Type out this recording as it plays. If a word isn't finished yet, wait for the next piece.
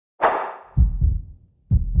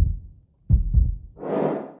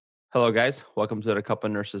Hello, guys. Welcome to the Cup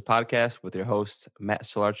of Nurses podcast with your hosts, Matt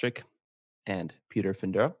Solarchik and Peter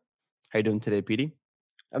Findera. How you doing today, Petey?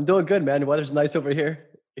 I'm doing good, man. The weather's nice over here.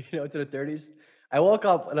 It's in the 30s. I woke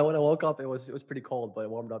up, and when I woke up, it was pretty cold, but it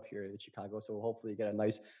warmed up here in Chicago. So hopefully, get a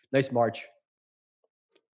nice March.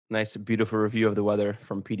 Nice, beautiful review of the weather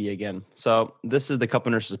from Petey again. So, this is the Cup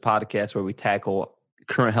of Nurses podcast where we tackle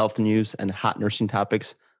current health news and hot nursing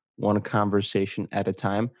topics, one conversation at a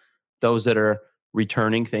time. Those that are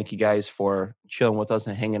returning, thank you guys for chilling with us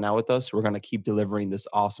and hanging out with us. We're going to keep delivering this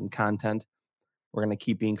awesome content. We're going to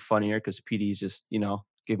keep being funnier because Petey's just,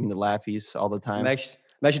 giving the laughies all the I'm time. actually,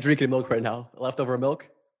 I'm actually drinking milk right now, leftover milk.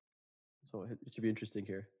 So it should be interesting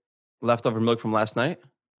here. Leftover milk from last night.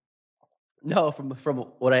 No, from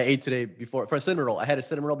what I ate today before for a cinnamon roll. I had a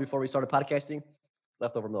cinnamon roll before we started podcasting.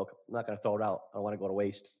 Leftover milk. I'm not gonna throw it out. I don't want to go to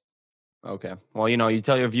waste. Okay. Well, you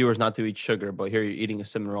tell your viewers not to eat sugar, but here you're eating a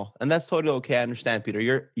cinnamon roll, and that's totally okay. I understand, Peter.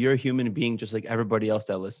 You're a human being just like everybody else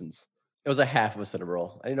that listens. It was a half of a cinnamon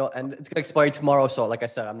roll, and it's gonna expire tomorrow. So, like I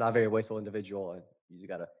said, I'm not a very wasteful individual, and you just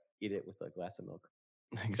gotta eat it with a glass of milk,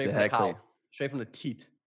 straight from the Exactly. cow, straight from the teat.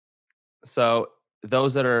 So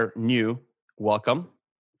those that are new, welcome.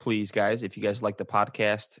 Please, guys, if you guys like the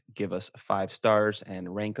podcast, give us 5 stars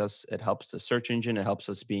and rank us. It helps the search engine. It helps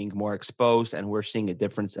us being more exposed, and we're seeing a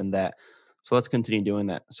difference in that. So let's continue doing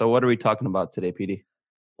that. So what are we talking about today, PD?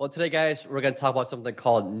 Well, today, guys, we're going to talk about something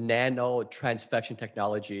called nano transfection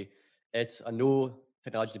technology. It's a new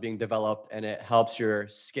technology being developed, and it helps your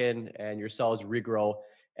skin and your cells regrow,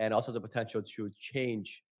 and also has the potential to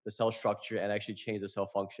change the cell structure and actually change the cell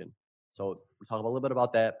function. So we're talking a little bit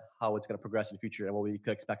about that, how it's going to progress in the future, and what we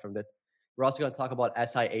could expect from it. We're also going to talk about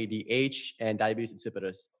SIADH and diabetes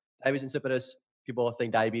insipidus. Diabetes insipidus, people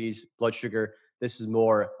think diabetes, blood sugar. This is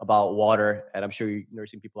more about water, and I'm sure you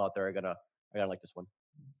nursing people out there are gonna like this one.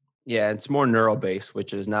 Yeah, it's more neuro based,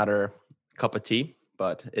 which is not our cup of tea,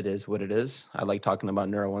 but it is what it is. I like talking about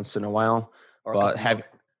neuro once in a while, Or a cup but of have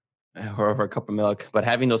milk. or over a cup of milk. But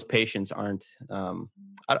having those patients aren't.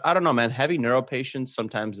 I don't know, man. Having neuro patients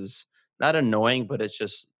sometimes is not annoying, but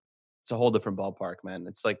it's a whole different ballpark, man.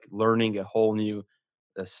 It's like learning a whole new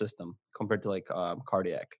system compared to like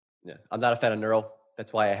cardiac. Yeah, I'm not a fan of neuro.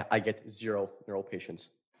 That's why I get zero neuro patients.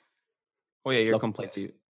 Oh yeah, you're No complaints.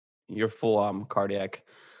 completely you're full cardiac.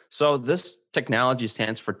 So this technology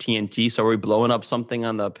stands for TNT. So are we blowing up something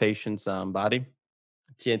on the patient's body?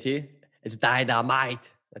 TNT, it's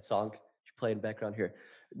dynamite. That song you play in the background here.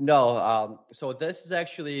 No, so this is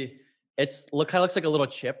actually kind of looks like a little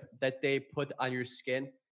chip that they put on your skin,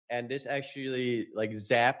 and this actually like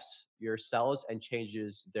zaps your cells and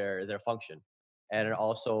changes their function, and it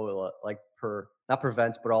also like per not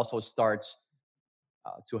prevents but also starts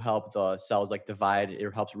to help the cells like divide.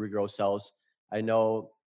 It helps regrow cells. I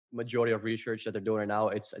know majority of research that they're doing right now,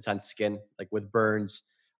 it's on skin, like with burns,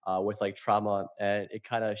 with like trauma, and it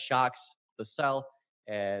kind of shocks the cell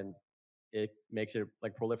and it makes it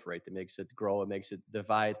like proliferate. It makes it grow. It makes it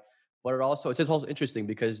divide. But it's also interesting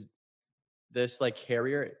because this like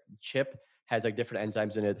carrier chip has like different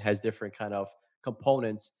enzymes in it, has different kind of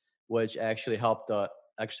components, which actually help the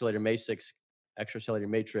extracellular matrix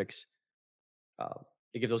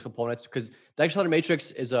it gives those components because the extracellular matrix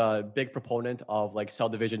is a big proponent of like cell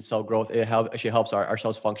division, cell growth. Actually helps our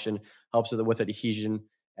cells function, helps with adhesion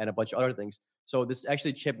and a bunch of other things. So this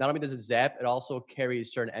actually chip not only does it zap, it also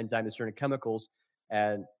carries certain enzymes and certain chemicals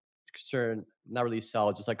and certain not really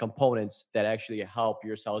cells, just like components that actually help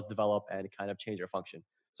your cells develop and kind of change their function.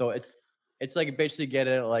 So it's like basically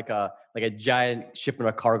getting like a giant shipment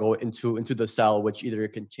of cargo into the cell, which either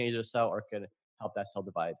can change the cell or can help that cell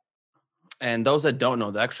divide. And those that don't know,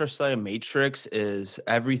 the extracellular matrix is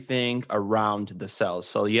everything around the cells.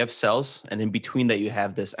 So you have cells, and in between that, you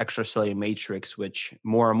have this extracellular matrix, which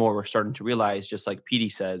more and more we're starting to realize, just like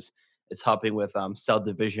PD says, it's helping with cell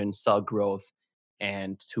division, cell growth,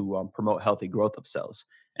 and to promote healthy growth of cells.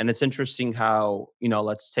 And it's interesting how,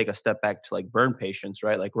 let's take a step back to like burn patients,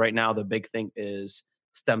 right? Like right now, the big thing is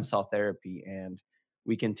stem cell therapy, and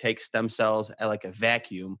we can take stem cells at like a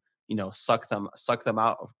vacuum, suck them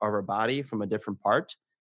out of our body from a different part.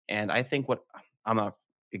 And I think what I'm not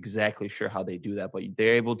exactly sure how they do that, but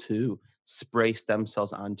they're able to spray stem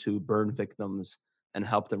cells onto burn victims and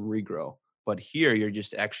help them regrow. But here you're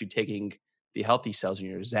just actually taking the healthy cells and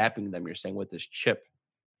you're zapping them, you're saying, with this chip,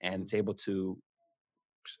 and it's able to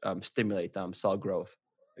stimulate them cell growth.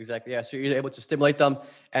 Exactly. Yeah. So you're able to stimulate them,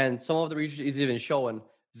 and some of the research is even showing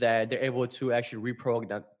that they're able to actually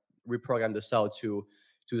reprogram the cell to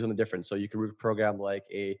do something different. So you can reprogram like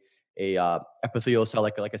a epithelial cell,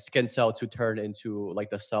 like a skin cell, to turn into like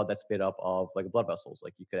the cell that's made up of like blood vessels.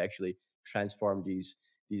 Like you could actually transform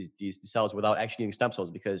these cells without actually needing stem cells.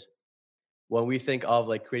 Because when we think of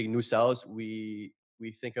like creating new cells, we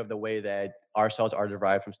think of the way that our cells are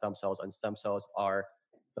derived from stem cells, and stem cells are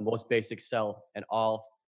the most basic cell, and all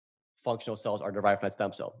functional cells are derived from that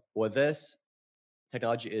stem cell. What this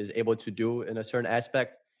technology is able to do in a certain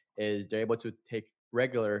aspect is they're able to take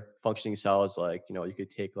regular functioning cells, like you could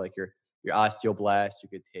take like your osteoblast, you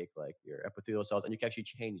could take like your epithelial cells, and you can actually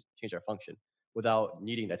change their function without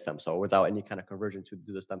needing that stem cell, without any kind of conversion to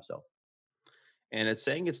do the stem cell. And it's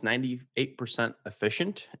saying it's 98%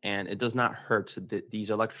 efficient, and it does not hurt. These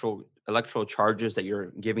electrical charges that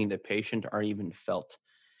you're giving the patient aren't even felt.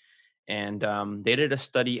 And they did a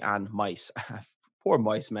study on mice. Poor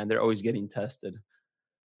mice, man, they're always getting tested.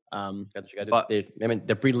 That's what you got to. But I mean,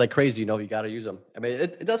 they breed like crazy. You got to use them. I mean,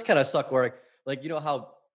 it does kind of suck. Where like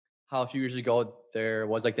how a few years ago there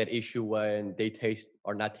was like that issue when they taste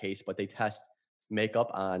or not taste, but they test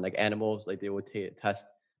makeup on like animals. Like they would test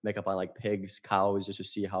makeup on like pigs, cows, just to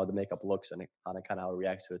see how the makeup looks and kind of how it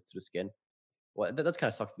reacts to the skin. Well, that's kind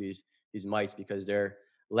of suck for these mice because they're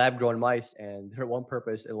lab grown mice and their one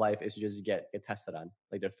purpose in life is to just get tested on.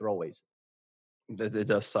 Like they're throwaways. it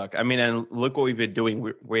does suck. I mean, and look what we've been doing.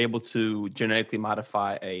 We're able to genetically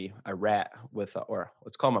modify a rat with, or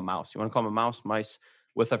let's call them a mouse. You want to call them a mouse? Mice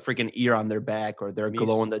with a freaking ear on their back, or they're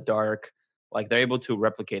glow Meese. in the dark. Like they're able to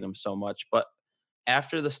replicate them so much. But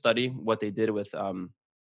after the study, what they did with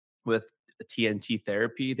TNT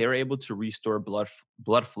therapy, they were able to restore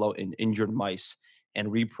blood flow in injured mice and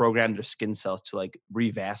reprogram their skin cells to like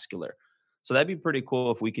revascular. So that'd be pretty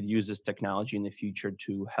cool if we could use this technology in the future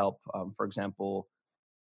to help, for example,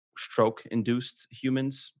 stroke induced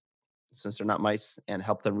humans, since they're not mice, and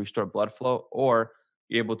help them restore blood flow, or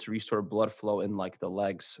you're able to restore blood flow in like the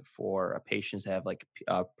legs for patients that have like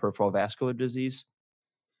peripheral vascular disease.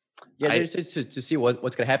 Yeah, I there's just to see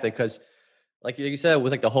what's gonna happen because like you said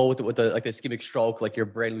with like the whole with the like the ischemic stroke, like your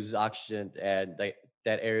brain loses oxygen and like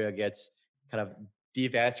that area gets kind of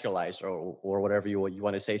devascularized or whatever you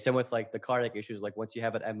want to say. Same with like the cardiac issues. Like once you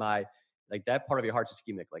have an MI, like that part of your heart's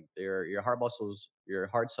ischemic. Like your heart muscles, your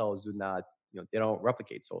heart cells do not they don't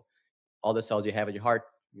replicate. So all the cells you have in your heart,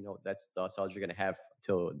 that's the cells you're gonna have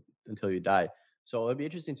until you die. So it'd be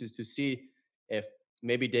interesting to see if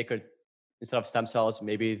maybe they could instead of stem cells,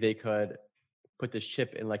 maybe they could put this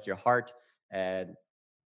chip in like your heart and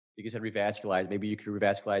you said revascularize. Maybe you could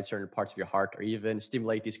revascularize certain parts of your heart, or even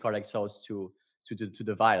stimulate these cardiac cells to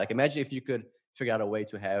divide. Like imagine if you could figure out a way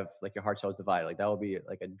to have like your heart cells divide. Like that would be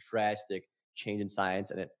like a drastic change in science.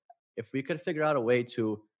 And if we could figure out a way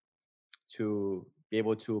to be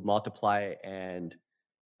able to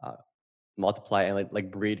uh, multiply and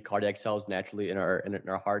like breed cardiac cells naturally in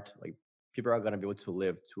our heart, like people are going to be able to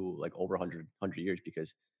live to like over 100 years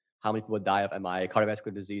because how many people die of MI?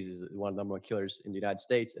 Cardiovascular disease is one of the number one killers in the United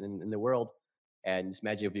States and in the world. And just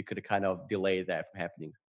imagine if you could kind of delay that from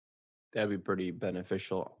happening. That'd be pretty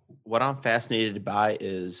beneficial. What I'm fascinated by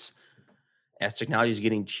is as technology is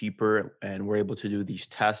getting cheaper and we're able to do these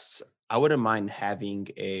tests, I wouldn't mind having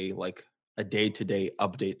a day-to-day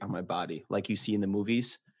update on my body, like you see in the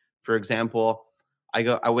movies. For example,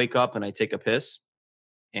 I wake up and I take a piss,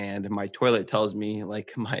 and my toilet tells me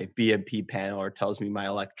like my BMP panel or tells me my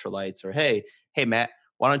electrolytes, or hey Matt,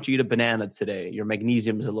 why don't you eat a banana today? Your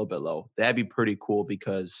magnesium is a little bit low. That'd be pretty cool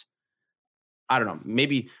because I don't know.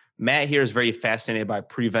 Maybe Matt here is very fascinated by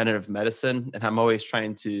preventative medicine, and I'm always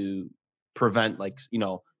trying to prevent, like,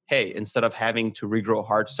 hey, instead of having to regrow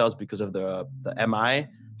heart cells because of the MI,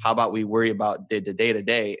 how about we worry about the day to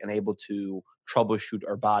day and able to troubleshoot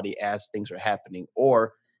our body as things are happening?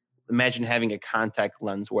 Or imagine having a contact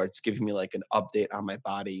lens where it's giving me like an update on my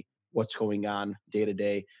body, what's going on day to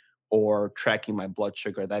day, or tracking my blood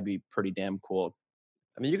sugar. That'd be pretty damn cool.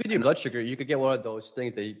 I mean, you could do And blood sugar. You could get one of those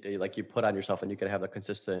things like you put on yourself, and you could have a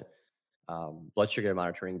consistent blood sugar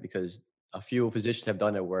monitoring because a few physicians have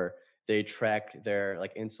done it where they track their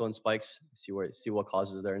like insulin spikes, see what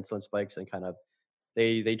causes their insulin spikes, and kind of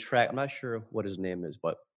they track. I'm not sure what his name is,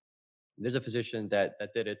 but there's a physician that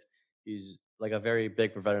did it. He's like a very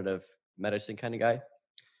big preventative medicine kind of guy,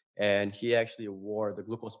 and he actually wore the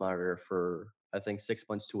glucose monitor for I think 6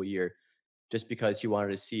 months to a year, just because he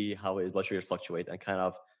wanted to see how his blood sugars fluctuate and kind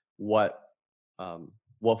of what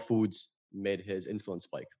what foods made his insulin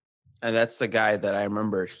spike. And that's the guy that I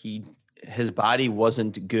remember. His body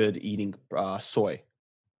wasn't good eating soy.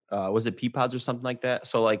 Was it pea pods or something like that?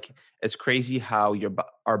 So like it's crazy how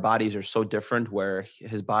our bodies are so different. Where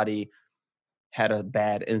his body had a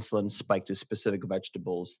bad insulin spike to specific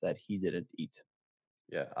vegetables that he didn't eat.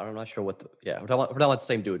 Yeah, I'm not sure what. Yeah, we're talking about the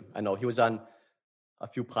same dude. I know he was on. a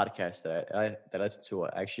few podcasts that I listen to.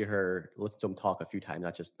 I actually heard listen to him talk a few times,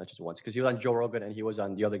 not just once, because he was on Joe Rogan and he was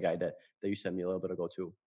on the other guy that you sent me a little bit ago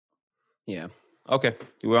too. Yeah. Okay.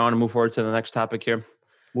 We want to move forward to the next topic here.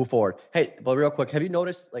 Move forward. Hey, but real quick, have you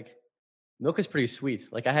noticed like milk is pretty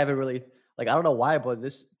sweet? Like I haven't really like I don't know why, but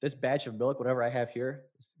this batch of milk, whatever I have here,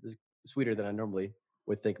 is sweeter than I normally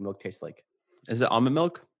would think milk tastes like. Is it almond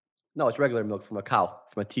milk? No, it's regular milk from a cow,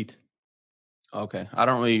 from a teat. Okay. I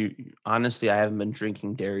don't really, honestly, I haven't been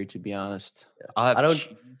drinking dairy to be honest. Yeah. I'll I have don't.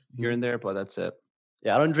 cheese here Mhm. and there, but that's it.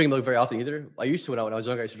 Yeah, I don't drink milk very often either. I used to when I was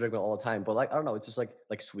younger. I used to drink milk all the time, but like I don't know, it's just like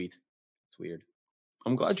sweet. It's weird.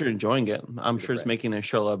 I'm glad you're enjoying it. I'm Weird to sure it's brand. making the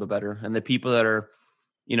show a little bit better. And the people that are,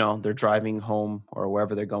 they're driving home or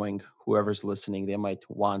wherever they're going, whoever's listening, they might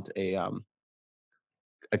want a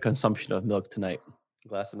consumption of milk tonight.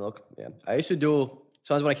 Glass of milk. Yeah, I used to do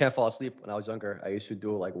sometimes when I can't fall asleep. When I was younger, I used to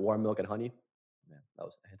do like warm milk and honey. Yeah, that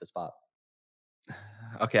was I hit the spot.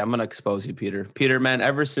 Okay, I'm gonna expose you, Peter. Peter, man,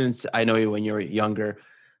 ever since I know you when you were younger,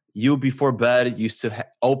 you before bed used to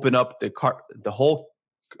open up the whole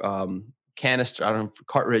canister, I don't know,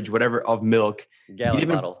 cartridge, whatever of milk. You'd Gallon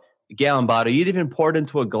even bottle. gallon bottle. You'd even pour it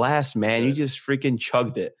into a glass, man. You Dude, just freaking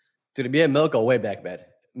chugged it. dude, me and milk go way back, man.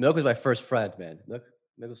 Milk was my first friend, man. Milk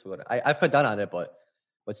was so good. I've cut down on it, but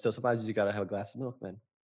still, sometimes you gotta have a glass of milk, man.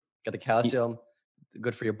 Got the Y- calcium,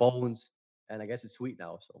 good for your bones, and I guess it's sweet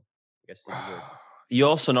now, so I guess you deserve. You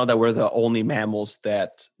also know that we're the only mammals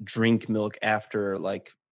that drink milk after, like,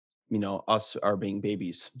 us are being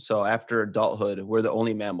babies. So after adulthood, we're the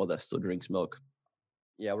only mammal that still drinks milk.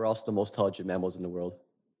 Yeah, we're also the most intelligent mammals in the world.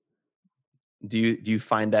 Do you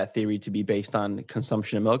find that theory to be based on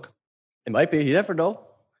consumption of milk? It might be. You never know.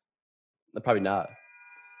 Probably not.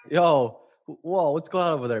 Yo, whoa, what's going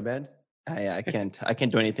on over there, man? I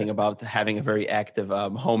can't do anything about having a very active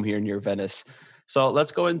home here near Venice. So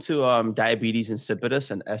let's go into diabetes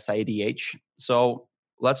insipidus and SIDH. So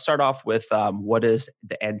let's start off with what is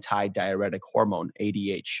the anti-diuretic hormone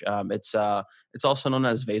ADH. It's also known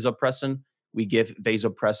as vasopressin. We give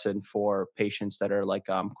vasopressin for patients that are like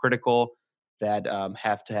critical, that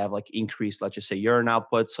have to have like increased, let's just say, urine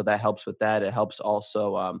output. So that helps with that. It helps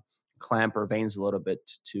also clamp our veins a little bit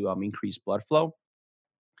to increase blood flow.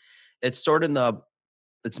 It's stored in the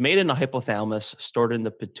it's made in the hypothalamus, stored in the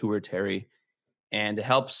pituitary, and it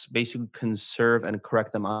helps basically conserve and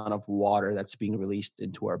correct the amount of water that's being released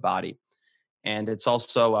into our body. And it's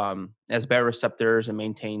also has baroreceptors and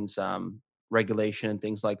maintains regulation and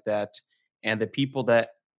things like that. And the people that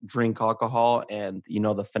drink alcohol and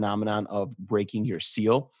the phenomenon of breaking your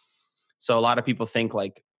seal. So a lot of people think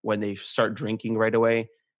like when they start drinking right away,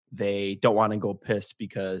 they don't want to go piss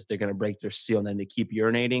because they're going to break their seal and then they keep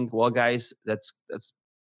urinating. Well, guys, that's it's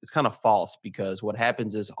kind of false because what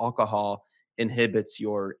happens is alcohol inhibits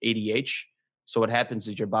your ADH. So what happens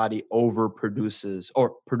is your body overproduces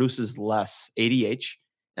or produces less ADH,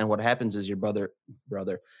 and what happens is your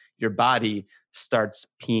body starts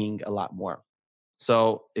peeing a lot more.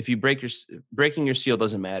 So if you breaking your seal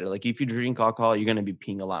doesn't matter. Like if you drink alcohol, you're going to be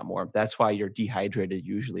peeing a lot more. That's why you're dehydrated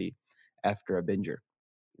usually after a binger.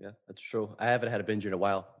 Yeah, that's true. I haven't had a binge in a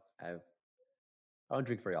while. I don't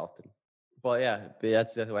drink very often. But yeah, but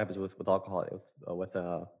that's what happens with alcohol with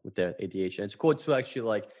the ADHD. And it's cool to actually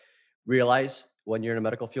like realize when you're in a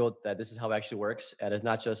medical field that this is how it actually works, and it's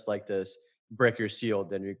not just like this break your seal.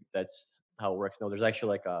 That's how it works. No, there's actually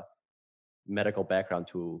like a medical background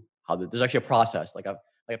to there's actually a process, like a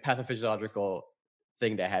pathophysiological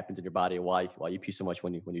thing that happens in your body why you pee so much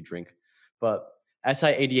when you drink. But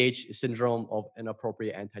SIADH is syndrome of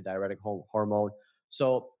inappropriate antidiuretic hormone.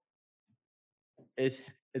 So it's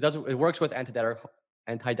it works with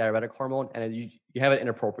antidiuretic hormone, and you have it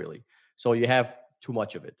inappropriately. So you have too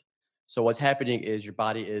much of it. So what's happening is your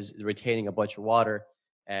body is retaining a bunch of water,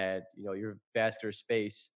 and your vascular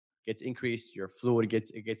space gets increased, your fluid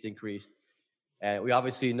gets increased, and we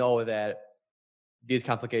obviously know that these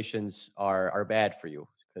complications are bad for you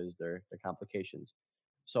because they're complications.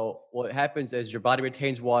 So what happens is your body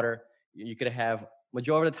retains water. You could have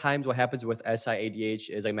majority of the times what happens with SIADH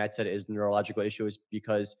is like Matt said is neurological issues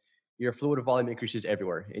because your fluid volume increases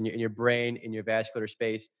everywhere in your brain, in your vascular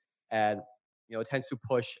space, and it tends to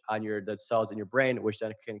push on the cells in your brain, which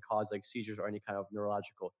then can cause like seizures or any kind of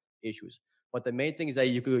neurological issues. But the main thing is that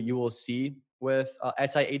you will see with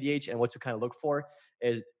SIADH and what to kind of look for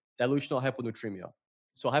is dilutional hyponatremia.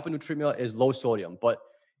 So hyponatremia is low sodium, but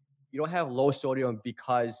you don't have low sodium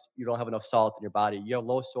because you don't have enough salt in your body. You have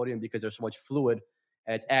low sodium because there's so much fluid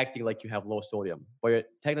and it's acting like you have low sodium. But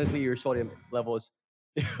technically your sodium levels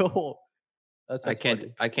that's I that's can't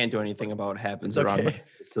funny. I can't do anything about what It's happens around my okay.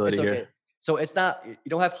 facility It's here. okay. So it's not, you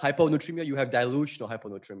don't have hyponatremia, you have dilutional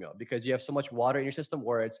hyponatremia because you have so much water in your system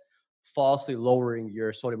where it's falsely lowering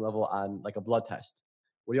your sodium level on like a blood test.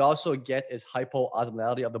 What you also get is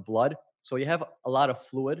hypoosmolality of the blood. So you have a lot of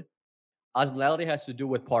fluid. Osmolality has to do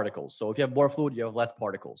with particles. So if you have more fluid, you have less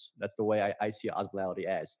particles. That's the way I see osmolality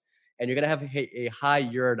as. And you're going to have a high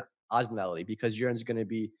urine osmolality because urine is going to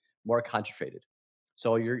be more concentrated.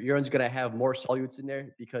 So your urine's going to have more solutes in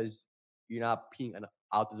there because you're not peeing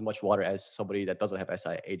out as much water as somebody that doesn't have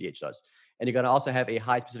SIADH does. And you're going to also have a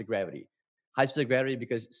high specific gravity. High specific gravity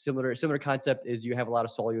because similar concept is you have a lot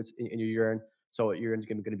of solutes in your urine, so urine's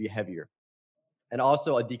going to be heavier. And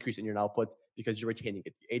also a decrease in your output because you're retaining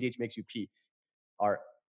it. ADH makes you pee. Or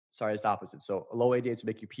sorry, it's the opposite. So low ADH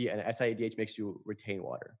make you pee, and SIADH makes you retain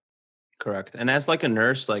water. Correct. And as like a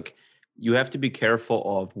nurse, like you have to be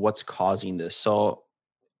careful of what's causing this. So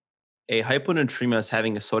a hyponatremia is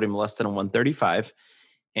having a sodium less than 135,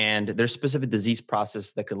 and there's specific disease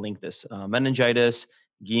process that could link this: meningitis,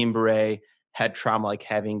 Guillain-Barré, head trauma, like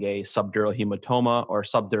having a subdural hematoma or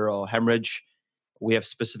subdural hemorrhage. We have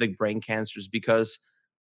specific brain cancers because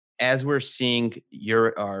as we're seeing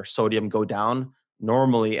your our sodium go down,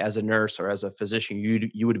 normally as a nurse or as a physician,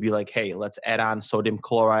 you would be like, hey, let's add on sodium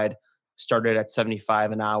chloride, start it at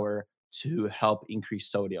 75 an hour to help increase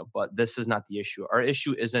sodium. But this is not the issue. Our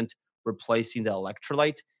issue isn't replacing the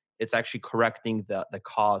electrolyte, it's actually correcting the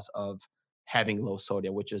cause of having low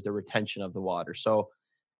sodium, which is the retention of the water. So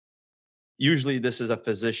usually this is a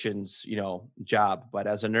physician's job, but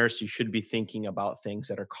as a nurse you should be thinking about things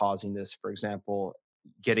that are causing this. For example,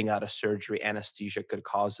 getting out of surgery, anesthesia could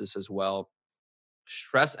cause this as well.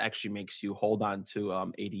 Stress actually makes you hold on to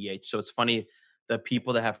ADH. So it's funny, the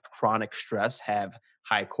people that have chronic stress have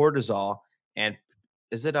high cortisol. And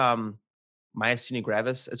is it myasthenia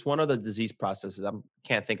gravis? It's one of the disease processes. I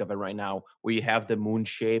can't think of it right now, where you have the moon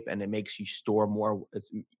shape and it makes you store more.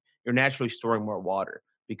 You're naturally storing more water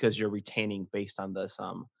because you're retaining based on this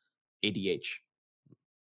ADH.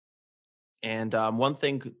 And one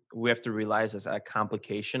thing we have to realize as a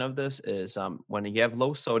complication of this is when you have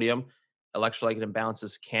low sodium, electrolyte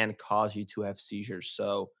imbalances can cause you to have seizures.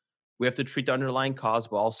 So we have to treat the underlying cause,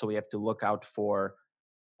 but also we have to look out for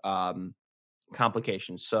um,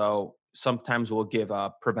 complications. So sometimes we'll give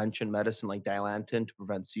prevention medicine like Dilantin to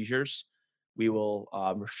prevent seizures. We will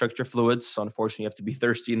restrict your fluids. So unfortunately, you have to be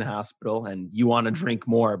thirsty in the hospital, and you want to drink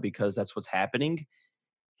more because that's what's happening.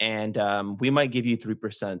 And we might give you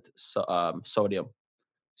 3% sodium.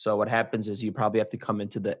 So what happens is you probably have to come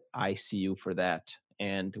into the ICU for that,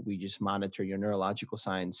 and we just monitor your neurological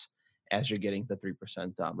signs as you're getting the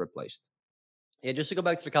 3% replaced. Yeah, just to go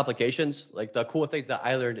back to the complications, like the cool things that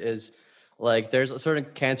I learned is like there's a certain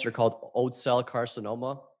cancer called oat cell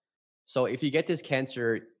carcinoma. So if you get this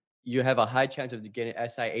cancer, you have a high chance of getting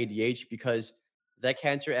SIADH because that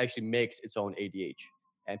cancer actually makes its own ADH.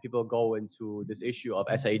 And people go into this issue of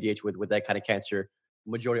SIADH with that kind of cancer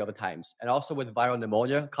majority of the times. And also with viral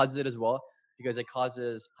pneumonia causes it as well because it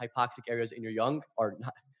causes hypoxic areas in your lung or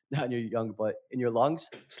not in your lung, but in your lungs.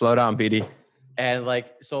 Slow down, PD. And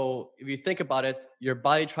like, so if you think about it, your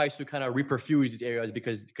body tries to kind of reperfuse these areas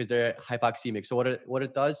because they're hypoxemic. So what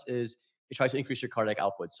it does is it tries to increase your cardiac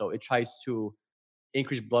output. So it tries to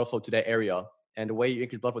increase blood flow to that area. And the way you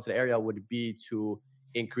increase blood flow to the area would be to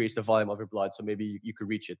increase the volume of your blood. So maybe you could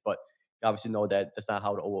reach it, but you obviously know that that's not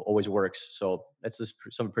how it always works. So that's just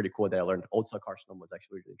something pretty cool that I learned. Old cell carcinoma was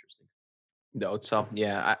actually really interesting. The oat cell,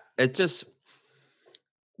 yeah. It just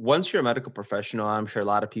once you're a medical professional, I'm sure a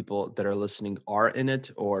lot of people that are listening are in it,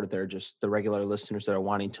 or they're just the regular listeners that are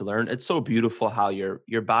wanting to learn. It's so beautiful how your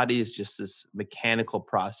body is just this mechanical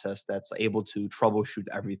process that's able to troubleshoot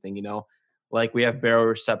everything. Like we have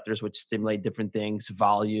baroreceptors which stimulate different things,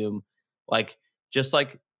 volume, like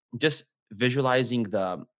like just visualizing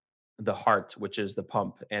the heart, which is the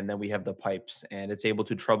pump, and then we have the pipes, and it's able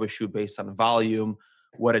to troubleshoot based on volume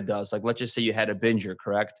what it does. Like let's just say you had a binger,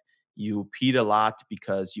 correct? You peed a lot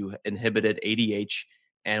because you inhibited ADH.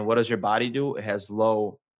 And what does your body do? It has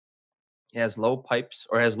low pipes,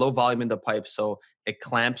 or it has low volume in the pipe. So it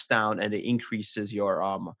clamps down and it increases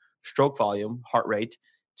your stroke volume, heart rate,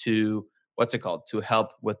 to what's it called? To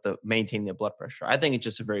help with the maintaining the blood pressure. I think it's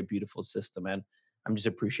just a very beautiful system, and I'm just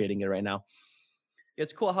appreciating it right now.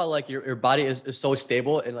 It's cool how like your body is so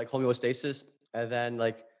stable in like homeostasis, and then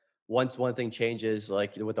like once one thing changes,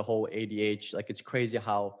 like with the whole ADH, like it's crazy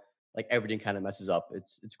how like everything kind of messes up.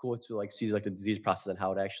 It's cool to like see like the disease process and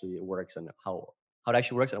how it actually works and how it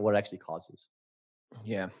actually works and what it actually causes.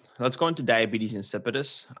 Yeah. Let's go into diabetes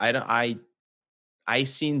insipidus. I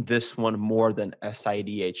seen this one more than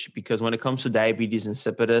SIDH because when it comes to diabetes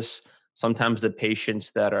insipidus, sometimes the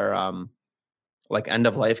patients that are like end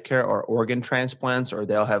of life care or organ transplants, or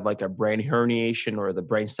they'll have like a brain herniation or the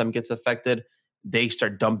brain stem gets affected, they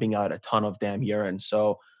start dumping out a ton of damn urine.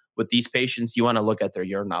 So with these patients, you want to look at their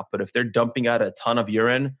urine output. If they're dumping out a ton of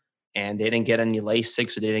urine and they didn't get any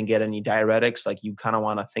Lasix or they didn't get any diuretics, like you kind of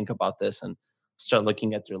want to think about this and start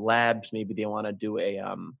looking at their labs. Maybe they want to do a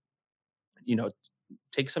you know,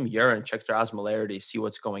 take some urine, check their osmolarity, see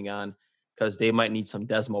what's going on, because they might need some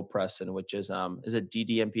desmopressin, which is it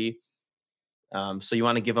DDMP? So you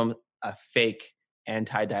want to give them a fake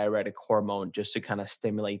anti-diuretic hormone just to kind of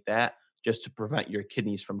stimulate that, just to prevent your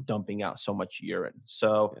kidneys from dumping out so much urine.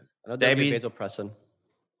 So Yeah. I know they'll give diabetes, vasopressin.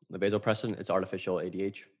 The vasopressin, it's artificial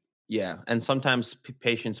ADH. yeah, and sometimes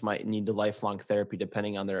patients might need the lifelong therapy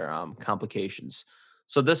depending on their complications.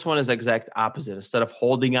 So this one is exact opposite. Instead of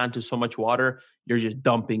holding on to so much water, you're just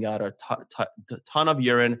dumping out a ton of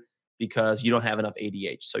urine because you don't have enough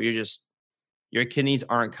ADH. So your kidneys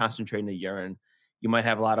aren't concentrating the urine. You might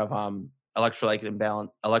have a lot of electrolyte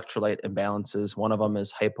imbalances. One of them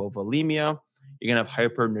is hypovolemia. You're gonna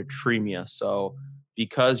have hypernatremia. So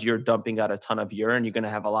because you're dumping out a ton of urine, you're gonna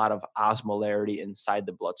have a lot of osmolarity inside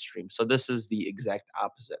the bloodstream. So this is the exact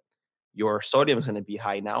opposite. Your sodium is gonna be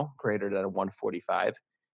high now, greater than 145.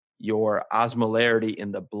 Your osmolarity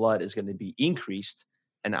in the blood is gonna be increased,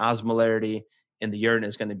 and osmolarity in the urine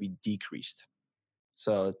is gonna be decreased.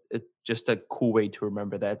 So it's just a cool way to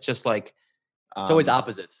remember that. Just like It's always um,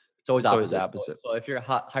 opposite. It's always it's always the opposite. So, opposite. so if you're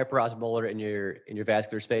hyperosmolar in your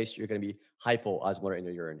vascular space, you're going to be hypoosmolar in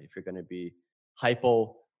your urine. If you're going to be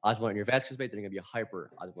hypoosmolar in your vascular space, then you're going to be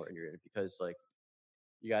hyperosmolar in your urine because like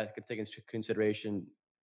you guys can take into consideration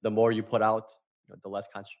the more you put out, the less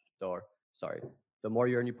or sorry, the more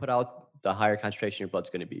urine you put out, the higher concentration your blood's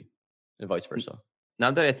going to be, and vice N- versa. Now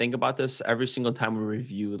that I think about this, every single time we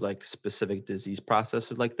review like specific disease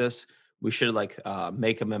processes like this, we should like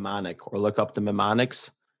make a mnemonic or look up the mnemonics,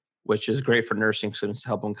 which is great for nursing students to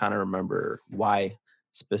help them kind of remember why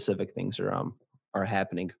specific things are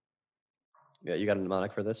happening. Yeah, you got a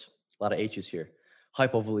mnemonic for this? A lot of H's here.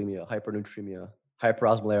 Hypovolemia, hypernatremia,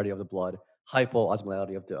 hyperosmolarity of the blood,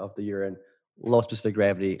 hypoosmolarity of the urine, low specific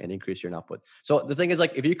gravity, and increased urine output. So the thing is,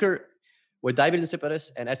 like, if you could, with diabetes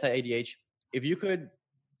insipidus and SIADH, if you could,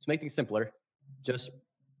 to make things simpler, just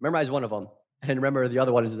memorize one of them, and remember the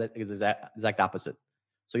other one is the exact opposite.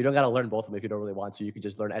 So you don't got to learn both of them if you don't really want to. You could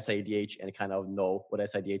just learn SIADH and kind of know what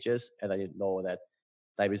SIADH is, and then you know that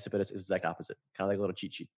diabetes insipidus is the exact opposite, kind of like a little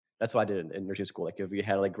cheat sheet. That's what I did in nursing school. Like if we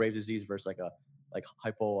had like Graves' disease versus like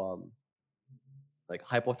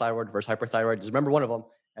hypothyroid versus hyperthyroid, just remember one of them,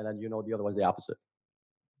 and then you know the other one's the opposite.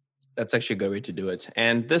 That's actually a good way to do it.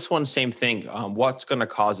 And this one, same thing. What's going to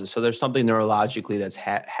cause it? So there's something neurologically that's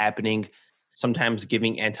happening. Sometimes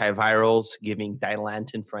giving antivirals, giving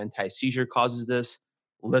Dilantin for anti-seizure causes this.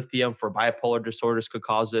 Lithium for bipolar disorders could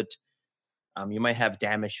cause it. You might have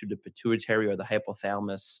damage to the pituitary or the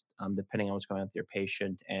hypothalamus, depending on what's going on with your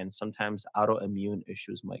patient. And sometimes autoimmune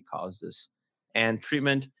issues might cause this. And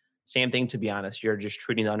treatment, same thing, to be honest. You're just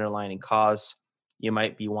treating the underlying cause. You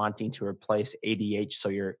might be wanting to replace ADH, so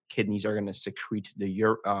your kidneys are going to secrete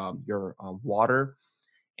your water,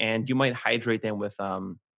 and you might hydrate them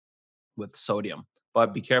with sodium.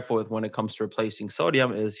 But be careful with when it comes to replacing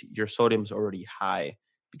sodium, is your sodium is already high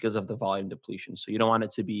because of the volume depletion. So you don't want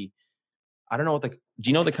it to be, I don't know what the, do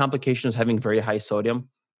you know the complication is having very high sodium?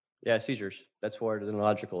 Yeah, seizures. That's where the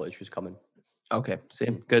neurological issues come in. Okay, see,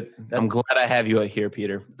 good. I'm That's glad I have you here,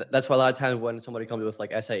 Peter. that's why a lot of times when somebody comes with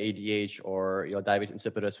like SIADH or diabetes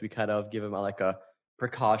insipidus, we kind of give them like a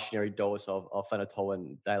precautionary dose of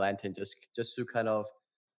phenytoin, dilantin, just to kind of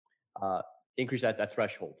uh, increase that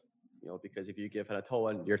threshold. Because if you give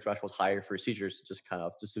phenytoin, your threshold's higher for seizures, just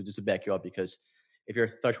to back you up. Because if your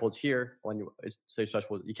threshold's here, when you say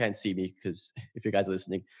threshold, you can't see me because if you guys are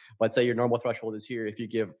listening, but say your normal threshold is here. If you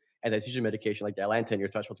give anti-seizure medication like Dilantin, your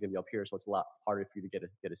threshold's gonna be up here, so it's a lot harder for you to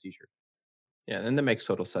get a seizure. Yeah, and that makes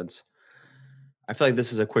total sense. I feel like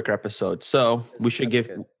this is a quicker episode, so That's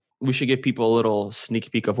okay. we should give people a little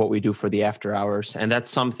sneak peek of what we do for the after hours, and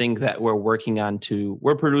that's something that we're working on.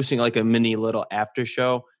 We're producing like a mini little after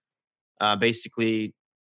show. Basically,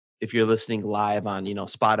 if you're listening live on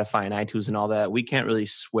Spotify and iTunes and all that, we can't really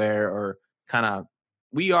swear or kind of,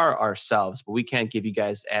 we are ourselves, but we can't give you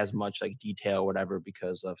guys as much like detail or whatever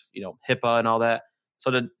because of HIPAA and all that.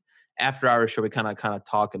 So the after hours show, we kind of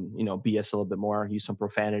talk and BS a little bit more, use some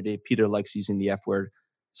profanity. Peter likes using the F word,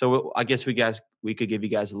 so I guess we could give you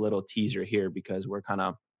guys a little teaser here because we're kind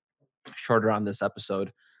of shorter on this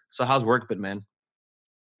episode. So how's work been, man?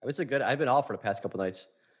 It's a good. I've been off for the past couple nights.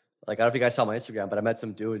 Like I don't know if you guys saw my Instagram, but I met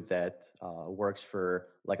some dude that works for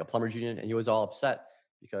like a plumbers union, and he was all upset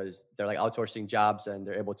because they're like outsourcing jobs and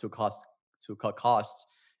they're able to cut costs.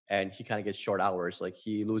 And he kind of gets short hours. Like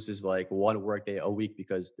he loses like one work day a week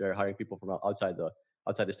because they're hiring people from outside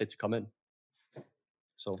the state to come in.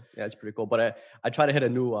 So yeah, it's pretty cool. But I try to hit a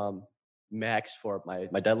new max for my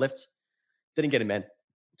deadlifts. Didn't get it, man.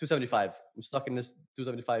 275. I'm stuck in this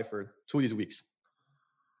 275 for 2 of these weeks.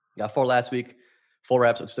 Got four last week, 4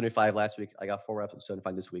 reps of 275 last week. I got 4 reps of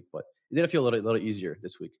 75 this week, but it did feel a little easier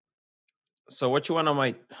this week. So what you want to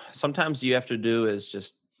might sometimes you have to do is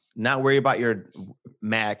just not worry about your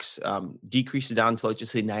max, decrease it down to, let's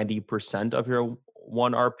just say, 90% of your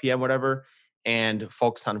one RPM, whatever, and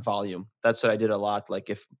focus on volume. That's what I did a lot. Like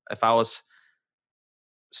if I was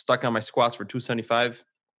stuck on my squats for 275,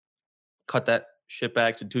 cut that shit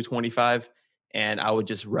back to 225, and I would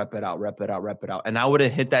just rep it out, rep it out, rep it out. And I would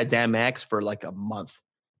have hit that damn max for like a month.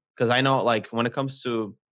 Cause I know, like, when it comes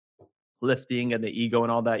to lifting and the ego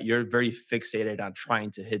and all that, you're very fixated on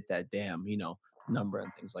trying to hit that damn, number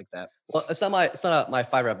and things like that. Well, it's not my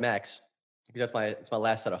 5 rep max because it's my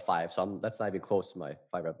last set of five. So that's not even close to my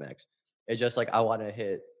 5 rep max. It's just like I want to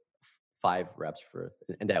hit 5 reps for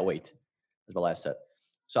in that weight as my last set.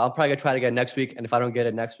 So I'm probably gonna try to get it next week, and if I don't get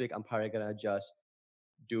it next week, I'm probably gonna just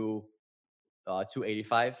do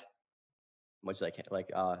 285, much as I can,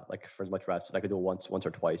 like for as much reps as I could do once or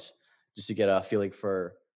twice, just to get a feeling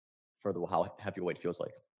for how heavy weight feels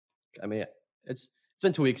like. I mean, it's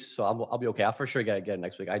been 2 weeks, so I'll be okay. I'll for sure get it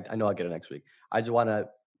next week. I know I'll get it next week. I just want to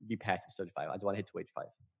be past 75. I just want to hit 285.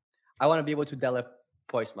 I want to be able to deadlift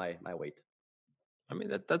twice my weight. I mean,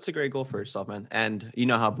 that's a great goal for yourself, man. And you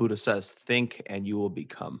know how Buddha says, think and you will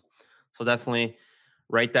become. So definitely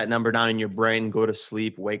write that number down in your brain, go to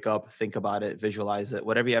sleep, wake up, think about it, visualize it,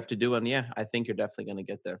 whatever you have to do. And yeah, I think you're definitely going to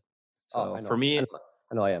get there. Oh, So I for know. me,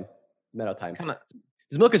 I know I am. I'm out of time. kind of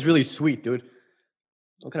This milk is really sweet, dude.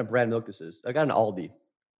 What kind of brand milk this is? I got an Aldi.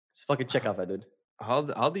 Just fucking check out that, dude.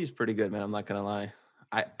 all these pretty good, man. I'm not going to lie.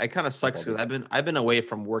 I kind of Love sucks because Aldi. I've been away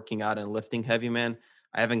from working out and lifting heavy, man.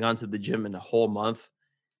 I haven't gone to the gym in a whole month,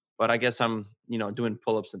 but I guess I'm, doing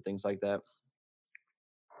pull-ups and things like that.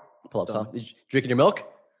 Pull ups, huh? So Drinking your milk?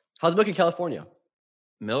 How's milk in California?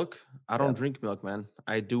 milk, I Yeah, don't drink milk, man.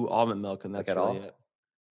 I do almond milk, and like that's at really it.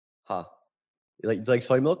 all? Huh? You like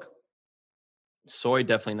soy milk? Soy,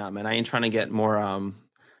 definitely not, man. I ain't trying to get more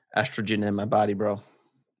estrogen in my body, bro.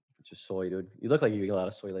 Just soy, dude. You look like you eat a lot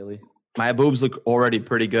of soy lately. My boobs look already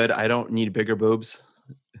pretty good. I don't need bigger boobs.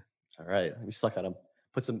 All right, you suck at them.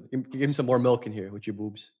 Give me some more milk in here with your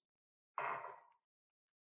boobs.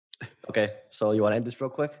 Okay, so you want to end this real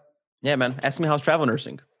quick? Yeah, man. Ask me how's travel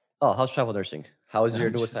nursing. Oh, how's travel nursing? How is your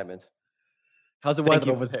I'm new just- assignment? How's the Thank weather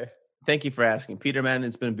you. over there? Thank you for asking, Peter. Man,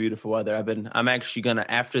 it's been beautiful weather. I'm actually gonna,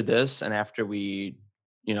 after this and after we,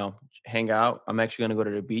 hang out. I'm actually gonna go to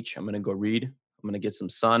the beach. I'm gonna go read. I'm gonna get some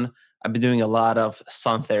sun. I've been doing a lot of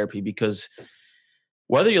sun therapy because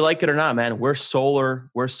whether you like it or not, man, we're solar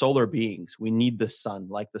beings. We need the sun.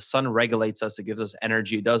 Like, the sun regulates us. It gives us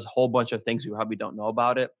energy. It does a whole bunch of things we probably don't know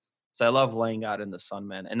about it. So I love laying out in the sun,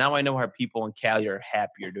 man. And now I know how people in Cali are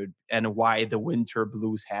happier, dude, and why the winter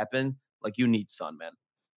blues happen. Like, you need sun, man.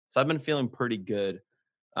 So I've been feeling pretty good.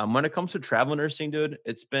 When it comes to travel nursing, dude,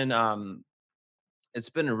 it's been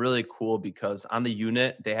really cool because on the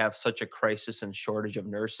unit they have such a crisis and shortage of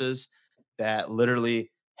nurses that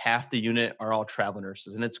literally half the unit are all travel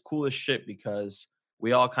nurses, and it's cool as shit because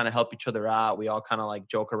we all kind of help each other out. We all kind of like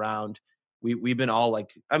joke around. We've been all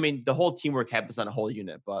like, I mean, the whole teamwork happens on a whole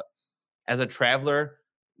unit, but as a traveler,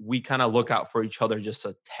 we kind of look out for each other just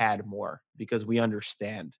a tad more because we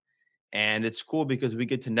understand. And it's cool because we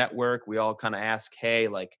get to network. We all kind of ask, hey,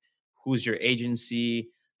 like, who's your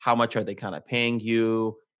agency? How much are they kind of paying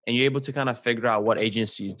you? And you're able to kind of figure out what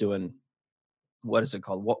agency is doing, what is it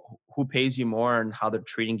called? Who pays you more and how they're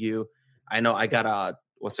treating you. I know I got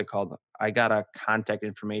what's it called? I got a contact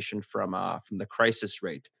information from the crisis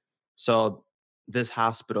rate. So this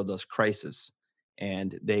hospital does crisis,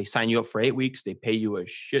 and they sign you up for 8 weeks. They pay you a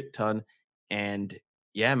shit ton, and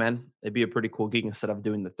yeah, man, it'd be a pretty cool gig instead of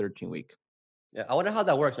doing the 13 week. Yeah, I wonder how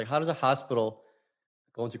that works. Like, how does a hospital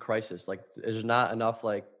go into crisis? Like, is there not enough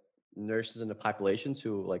like nurses in the population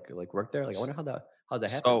to work there? Like, I wonder how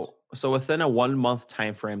that happens. So within a 1 month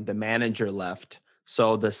time frame, the manager left.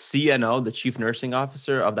 So the CNO, the chief nursing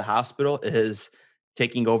officer of the hospital, is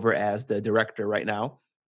taking over as the director right now.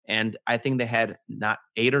 And I think they had not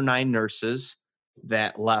 8 or 9 nurses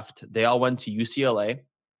that left. They all went to UCLA.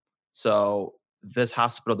 So this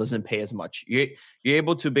hospital doesn't pay as much. You're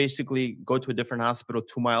able to basically go to a different hospital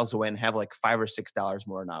 2 miles away and have like $5 or $6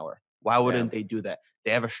 more an hour. Why wouldn't Damn. they do that?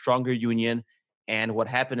 They have a stronger union. And what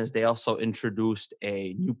happened is they also introduced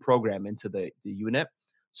a new program into the unit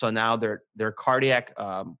So now their cardiac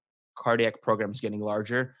program is getting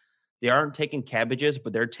larger. They aren't taking cabbages,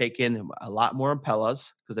 but they're taking a lot more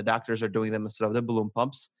Impellas because the doctors are doing them instead of the balloon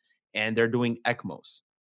pumps, and they're doing ECMOs.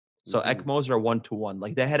 So Hmm. ECMOs are 1-to-1.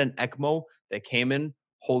 Like they had an ECMO that came in.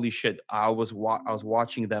 Holy shit! I was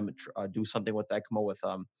watching them do something with ECMO with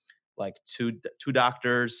like two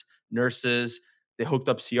doctors, nurses. They hooked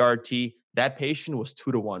up CRT. That patient was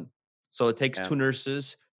 2-to-1. So it takes Yeah. two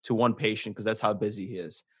nurses to one patient because that's how busy he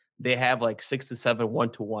is. They have like 6 to 7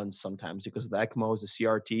 1-to-1s sometimes because of the ECMOs, the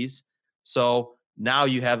CRTs. So now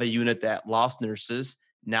you have a unit that lost nurses.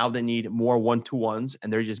 Now they need more 1-to-1s,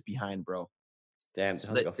 and they're just behind, bro. Damn, So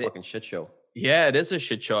sounds like a fucking shit show. yeah, it is a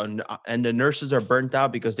shit show, and the nurses are burnt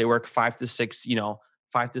out because they work 5 to 6,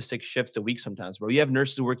 5 to 6 shifts a week sometimes, bro. You have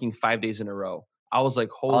nurses working 5 days in a row. I was like,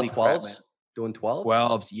 All holy crap, man. 12s? Doing 12s?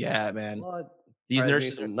 12s, yeah, man. What? These Probably doing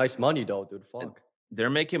nurses are some nice money though, dude. and Fuck. they're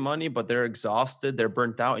making money, but they're exhausted, they're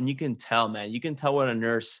burnt out, and you can tell, man. You can tell when a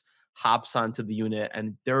nurse hops onto the unit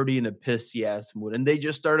and they're already in a pissy ass mood, and they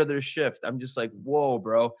just started their shift. I'm just like, whoa,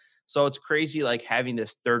 bro. So it's crazy, like having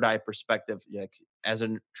this third eye perspective, like as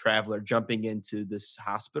a traveler jumping into this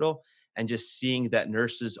hospital and just seeing that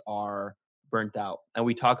nurses are burnt out. And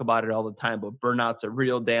we talk about it all the time, but burnout's a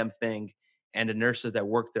real damn thing. And the nurses that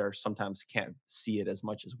work there sometimes can't see it as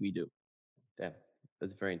much as we do. Damn.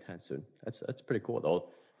 That's very intense, dude. That's pretty cool though.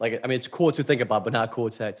 Like, I mean, it's cool to think about, but not cool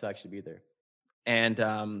to actually be there.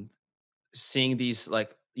 And seeing these,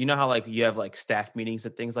 like, you know how like you have like staff meetings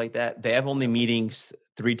and things like that, they have only Yeah. meetings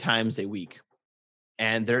 3 times a week,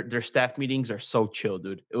 and their staff meetings are so chill,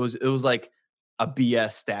 dude. It was like a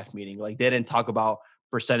BS staff meeting. Like they didn't talk about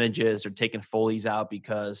percentages or taking Foley's out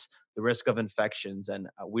because the risk of infections. And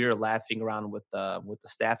we were laughing around with the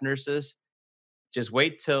staff nurses. Just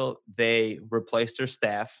wait till they replace their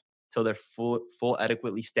staff, till they're full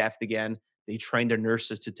adequately staffed again. They train their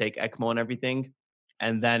nurses to take ECMO and everything,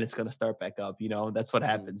 and then it's gonna start back up. That's what Mhm.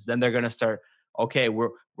 happens. Then they're gonna start. Okay, we're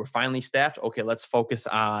finally staffed. Okay, let's focus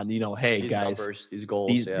on, hey These guys, numbers, these goals,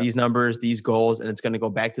 these yeah. these numbers, these goals, and it's gonna go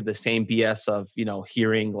back to the same BS of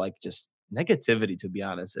hearing like just negativity. To be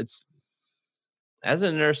honest, it's as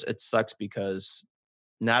a nurse, it sucks because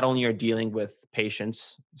not only are dealing with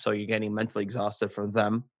patients, so you're getting mentally exhausted from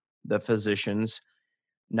them, the physicians.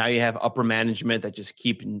 Now you have upper management that just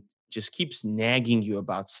keeps nagging you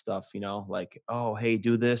about stuff, like, oh, hey,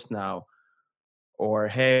 do this now, or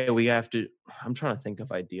hey, we have to. I'm trying to think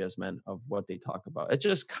of ideas, man, of what they talk about. It's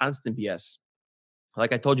just constant BS.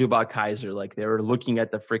 Like I told you about Kaiser, like they were looking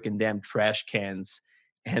at the freaking damn trash cans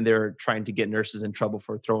and they're trying to get nurses in trouble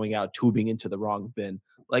for throwing out tubing into the wrong bin.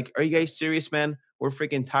 Like, are you guys serious, man? We're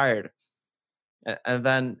freaking tired. And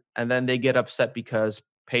then they get upset because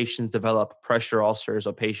patients develop pressure ulcers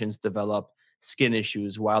or patients develop skin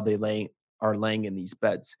issues while are laying in these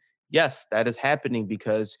beds. Yes, that is happening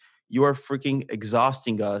because you are freaking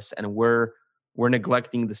exhausting us, and we're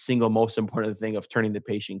neglecting the single most important thing of turning the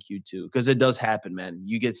patient Q2, because it does happen, man.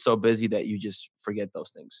 You get so busy that you just forget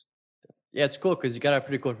those things. Yeah, it's cool because you got a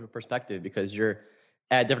pretty cool perspective because you're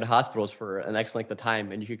at different hospitals for an X length of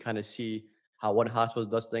time, and you can kind of see how one hospital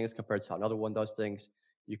does things compared to how another one does things.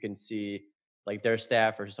 You can see like their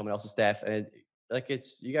staff versus someone else's staff, and like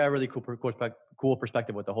it's you got a really cool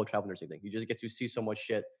perspective with the whole travel nursing thing. You just get to see so much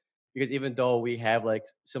shit because even though we have like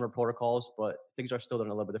similar protocols, but things are still done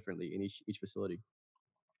a little bit differently in each facility.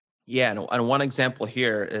 Yeah, and one example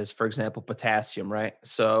here is, for example, potassium, right?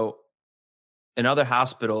 So in other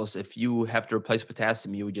hospitals, if you have to replace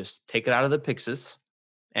potassium, you would just take it out of the Pyxis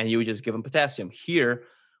and you would just give them potassium. Here,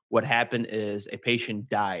 what happened is a patient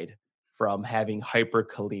died from having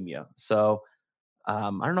hyperkalemia. So I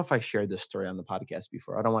don't know if I shared this story on the podcast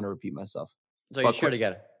before. I don't want to repeat myself, So you but share it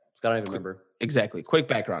again. I don't even quick, remember. exactly. Quick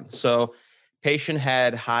background. So patient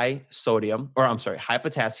had high sodium, or I'm sorry, high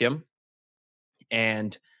potassium,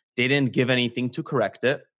 and they didn't give anything to correct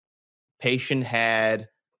it. Patient had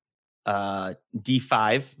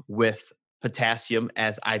D5 with potassium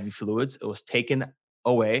as IV fluids. It was taken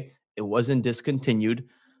away. It wasn't discontinued.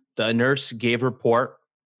 The nurse gave report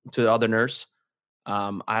to the other nurse.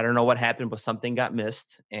 I don't know what happened, but something got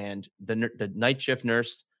missed, and the night shift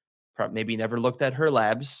nurse maybe never looked at her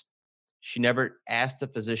labs. She never asked the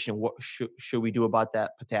physician what should we do about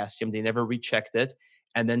that potassium. They never rechecked it,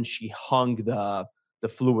 and then she hung the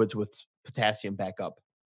fluids with potassium back up.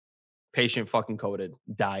 Patient fucking coded,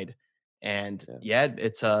 died. And Yeah. yeah,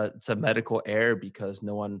 it's a medical error because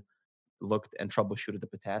no one looked and troubleshooted the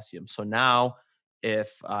potassium. So now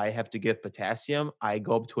if I have to give potassium, I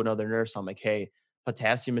go up to another nurse. I'm like, hey,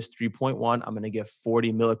 potassium is 3.1. I'm going to give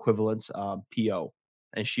 40 milliequivalents PO.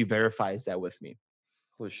 And she verifies that with me.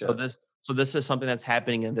 Holy So shit. So this is something that's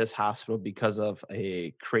happening in this hospital because of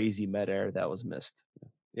a crazy med error that was missed.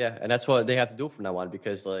 Yeah, and that's what they have to do from now on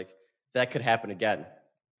because like that could happen again.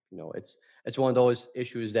 It's one of those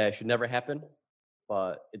issues that should never happen,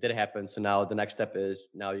 but it did happen. So now the next step is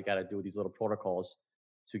now you got to do these little protocols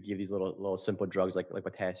to give these little simple drugs like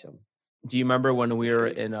potassium. Do you remember when Pretty we were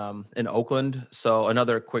shitty. in Oakland? So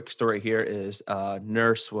another quick story here is a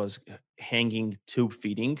nurse was hanging tube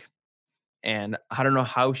feeding, and I don't know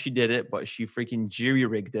how she did it, but she freaking jerry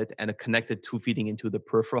rigged it and it connected tube feeding into the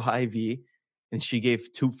peripheral IV, and she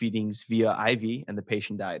gave tube feedings via IV, and the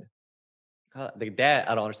patient died. Like that,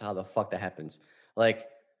 I don't understand how the fuck that happens. Like,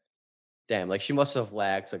 damn, like she must have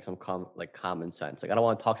lacked like some common sense. Like I don't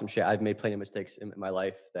want to talk some shit. I've made plenty of mistakes in my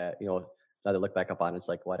life that now to look back up on, it's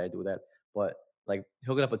like why did I do that? But like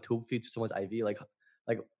hooking up a tube feed to someone's IV, like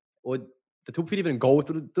would the tube feed even go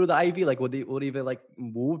through the IV? Like would it even like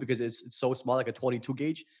move because it's so small, like a 22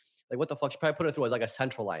 gauge? Like what the fuck? She probably put it through like a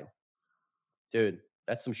central line, dude.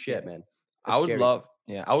 That's some Yeah. shit, man. That's scary.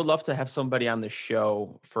 I would love to have somebody on the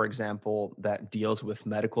show, for example, that deals with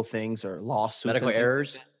medical things or lawsuits Medical and things like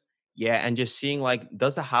errors. that. Yeah, and just seeing like,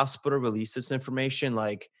 does the hospital release this information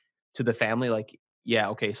like to the family? Like, yeah,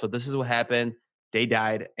 okay, so this is what happened. They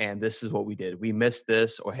died, and this is what we did. We missed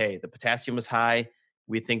this, or hey, the potassium was high.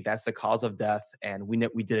 We think that's the cause of death, and we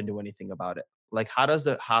didn't do anything about it. Like, how does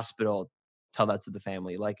the hospital tell that to the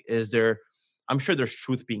family? Like, is there? I'm sure there's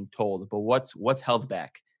truth being told, but what's held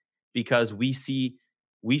back? Because we see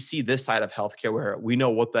this side of healthcare where we know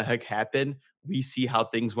what the heck happened. We see how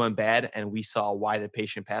things went bad, and we saw why the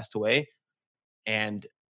patient passed away, and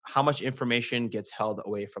how much information gets held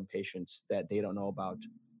away from patients that they don't know about,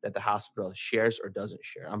 that the hospital shares or doesn't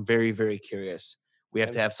share. I'm very, very curious. We have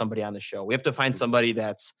to I'm have somebody on the show. We have to find somebody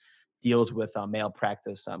that's deals with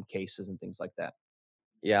malpractice cases and things like that.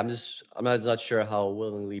 Yeah, I'm not sure how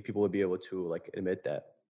willingly people would be able to like admit that.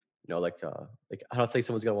 Like I don't think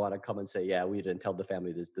someone's gonna want to come and say, "Yeah, we didn't tell the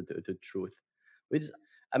family the truth." We just,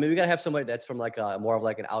 I mean, we gotta have somebody that's from like a more of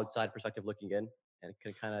like an outside perspective looking in and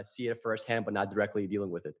can kind of see it firsthand, but not directly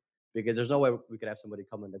dealing with it. Because there's no way we could have somebody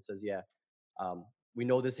come in that says, "Yeah, um, we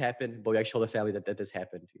know this happened, but we actually told the family that this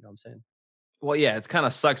happened." You know what I'm saying? Well, yeah, it's kind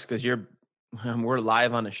of sucks because you're we're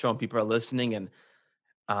live on the show and people are listening, and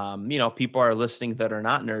people are listening that are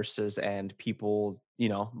not nurses, and people,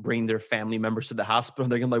 bring their family members to the hospital.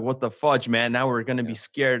 They're gonna be like, "What the fudge, man? Now we're gonna be Yeah,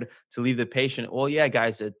 scared to leave the patient." Well, yeah,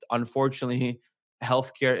 guys, it unfortunately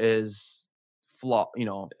healthcare is shit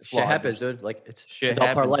flawed. happens, There's dude. Like it's shit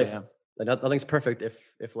all part of happens. life. Yeah. Like nothing's perfect.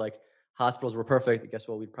 If like hospitals were perfect, guess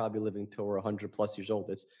what? We'd probably be living till we're 100 plus years old.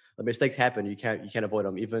 It's the mistakes happen. You can't avoid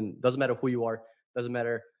them. Even doesn't matter who you are. Doesn't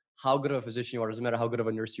matter how good of a physician you are. Doesn't matter how good of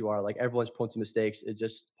a nurse you are. Like everyone's prone to mistakes. It's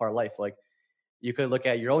just part of life. Like you could look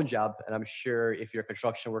at your own job, and I'm sure if you're a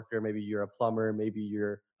construction worker, maybe you're a plumber, maybe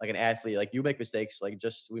you're like an athlete, like you make mistakes. Like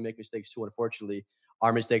just we make mistakes too. Unfortunately,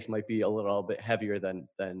 our mistakes might be a little bit heavier than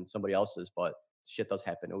somebody else's, but shit does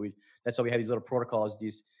happen. And that's why we have these little protocols,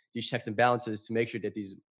 these checks and balances to make sure that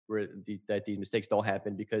these mistakes don't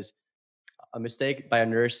happen because a mistake by a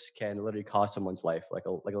nurse can literally cost someone's life. Like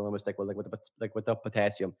a little mistake with the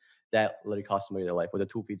potassium that literally cost somebody their life. With the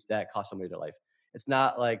tube feeds that cost somebody their life. It's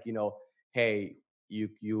not like hey, you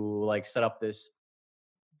like set up this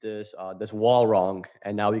wall wrong,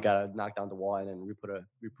 and now we gotta knock down the wall and then we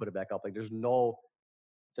put it back up. Like there's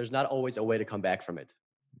not always a way to come back from it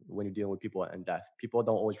when you're dealing with people and death. People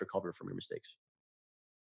don't always recover from your mistakes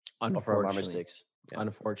or from our Unfortunately, mistakes. Yeah,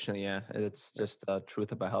 unfortunately, yeah, it's yeah, just the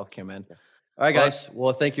truth about healthcare, man. yeah. All right, But guys.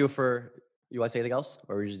 Well, thank you for. You want to say anything else,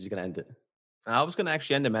 or are you just gonna end it? I was gonna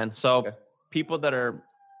actually end it, man. Okay. So people that are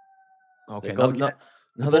Yeah, okay, go no, get no,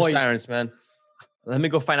 the another boys. sirens, man. Let me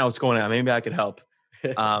go find out what's going on. Maybe I could help.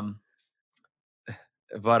 Um,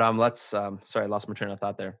 but let's sorry, I lost my train of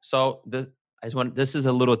thought there. So this is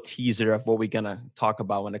a little teaser of what we're gonna talk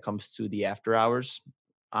about when it comes to the after hours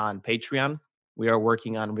on Patreon. We are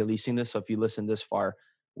working on releasing this. So if you listen this far,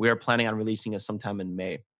 we are planning on releasing it sometime in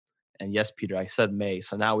May. And yes, Peter, I said May.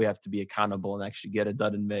 So now we have to be accountable and actually get it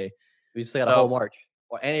done in May. We still got a whole So March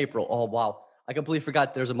or and April. Oh wow, I completely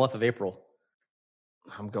forgot there's a month of April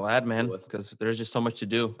I'm glad, to deal man, with. because there's just so much to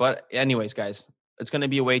do. But anyways, guys, it's going to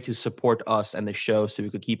be a way to support us and the show so we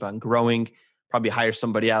could keep on growing, probably hire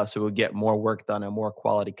somebody else so we'll get more work done and more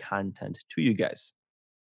quality content to you guys.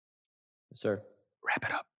 Yes, sir. Wrap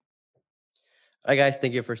it up. All right, guys.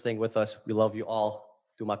 Thank you for staying with us. We love you all.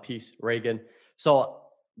 Do my piece, Reagan. So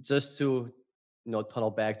just to tunnel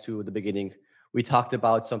back to the beginning, we talked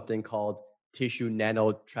about something called tissue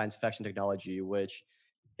nanotransfection technology, which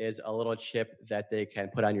is a little chip that they can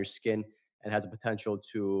put on your skin and has a potential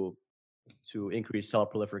to to increase cell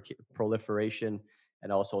proliferation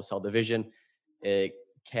and also cell division. It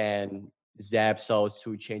can zap cells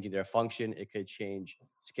to changing their function. It could change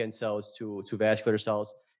skin cells to vascular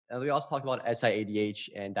cells. And we also talked about SIADH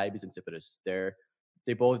and diabetes insipidus.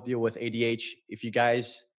 They both deal with ADH. If you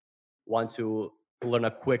guys want to learn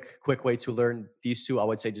a quick way to learn these two, I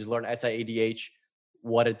would say just learn SIADH,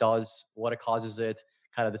 what it does, what it causes it,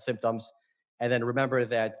 kind of the symptoms. And then remember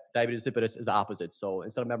that diabetes insipidus is the opposite. So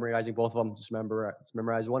instead of memorizing both of them, just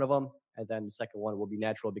memorize one of them, and then the second one will be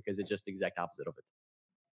natural because it's just the exact opposite of it.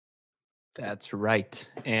 That's right.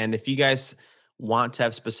 And if you guys want to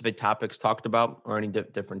have specific topics talked about or any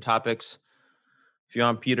different topics, if you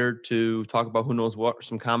want Peter to talk about who knows what,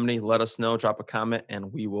 some comedy, let us know, drop a comment,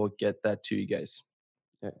 and we will get that to you guys.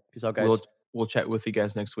 Yeah. Peace out, guys. We'll we'll chat with you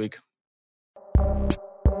guys next week.